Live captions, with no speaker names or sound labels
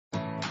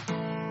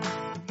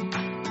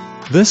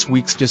This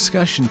week's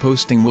discussion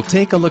posting will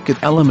take a look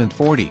at Element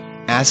 40,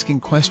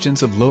 asking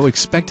questions of low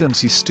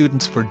expectancy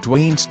students for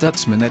Dwayne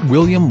Stutzman at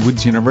William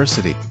Woods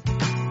University.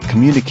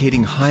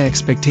 Communicating high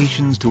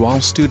expectations to all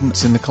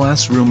students in the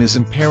classroom is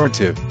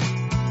imperative.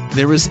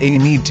 There is a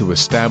need to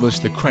establish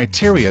the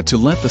criteria to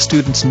let the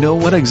students know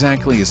what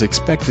exactly is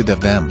expected of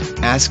them.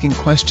 Asking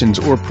questions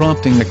or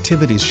prompting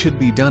activities should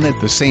be done at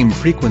the same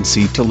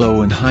frequency to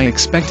low and high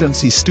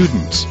expectancy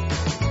students.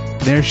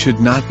 There should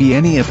not be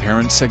any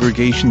apparent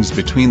segregations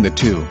between the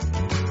two.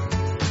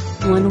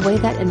 One way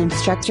that an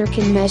instructor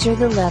can measure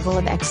the level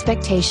of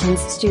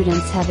expectations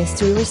students have is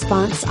through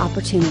response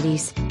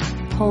opportunities.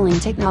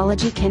 Polling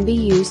technology can be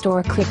used,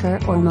 or clicker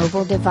or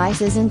mobile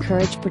devices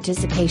encourage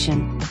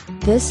participation.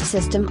 This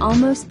system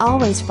almost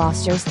always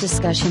fosters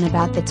discussion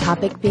about the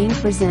topic being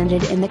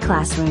presented in the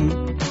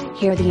classroom.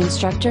 Here the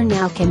instructor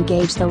now can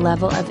gauge the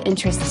level of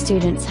interest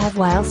students have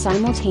while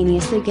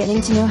simultaneously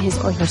getting to know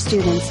his or her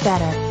students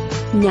better.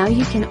 Now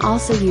you can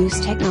also use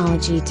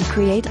technology to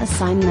create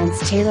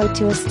assignments tailored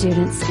to a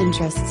student's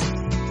interests.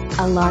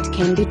 A lot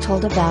can be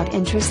told about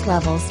interest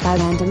levels by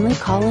randomly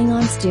calling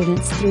on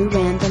students through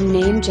random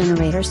name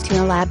generators to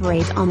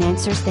elaborate on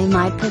answers they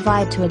might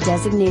provide to a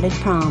designated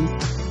prompt.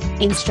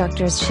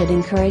 Instructors should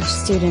encourage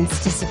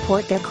students to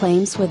support their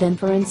claims with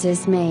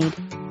inferences made.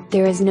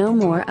 There is no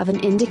more of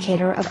an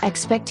indicator of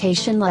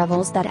expectation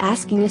levels than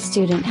asking a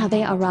student how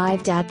they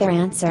arrived at their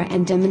answer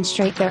and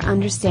demonstrate their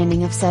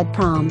understanding of said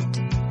prompt.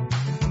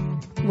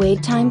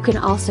 Wait time can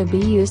also be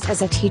used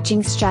as a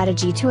teaching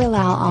strategy to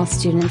allow all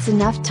students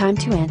enough time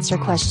to answer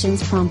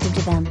questions prompted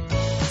to them.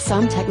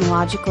 Some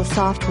technological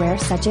software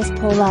such as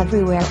Poll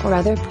Everywhere or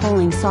other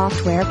polling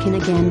software can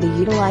again be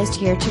utilized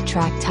here to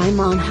track time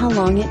on how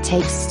long it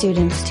takes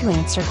students to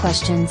answer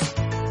questions.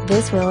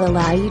 This will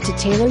allow you to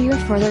tailor your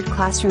further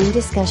classroom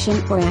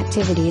discussion or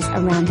activities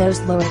around those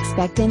low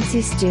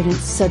expectancy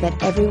students so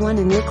that everyone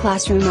in your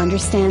classroom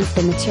understands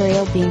the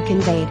material being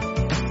conveyed.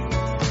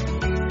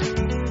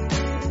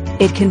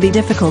 It can be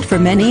difficult for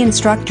many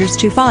instructors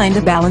to find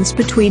a balance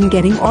between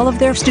getting all of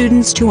their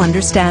students to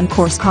understand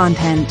course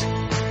content.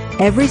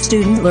 Every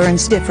student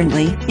learns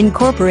differently.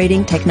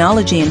 Incorporating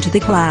technology into the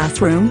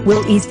classroom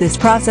will ease this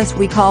process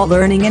we call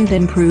learning and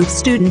improve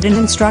student and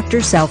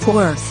instructor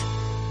self-worth.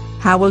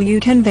 How will you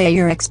convey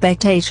your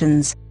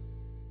expectations?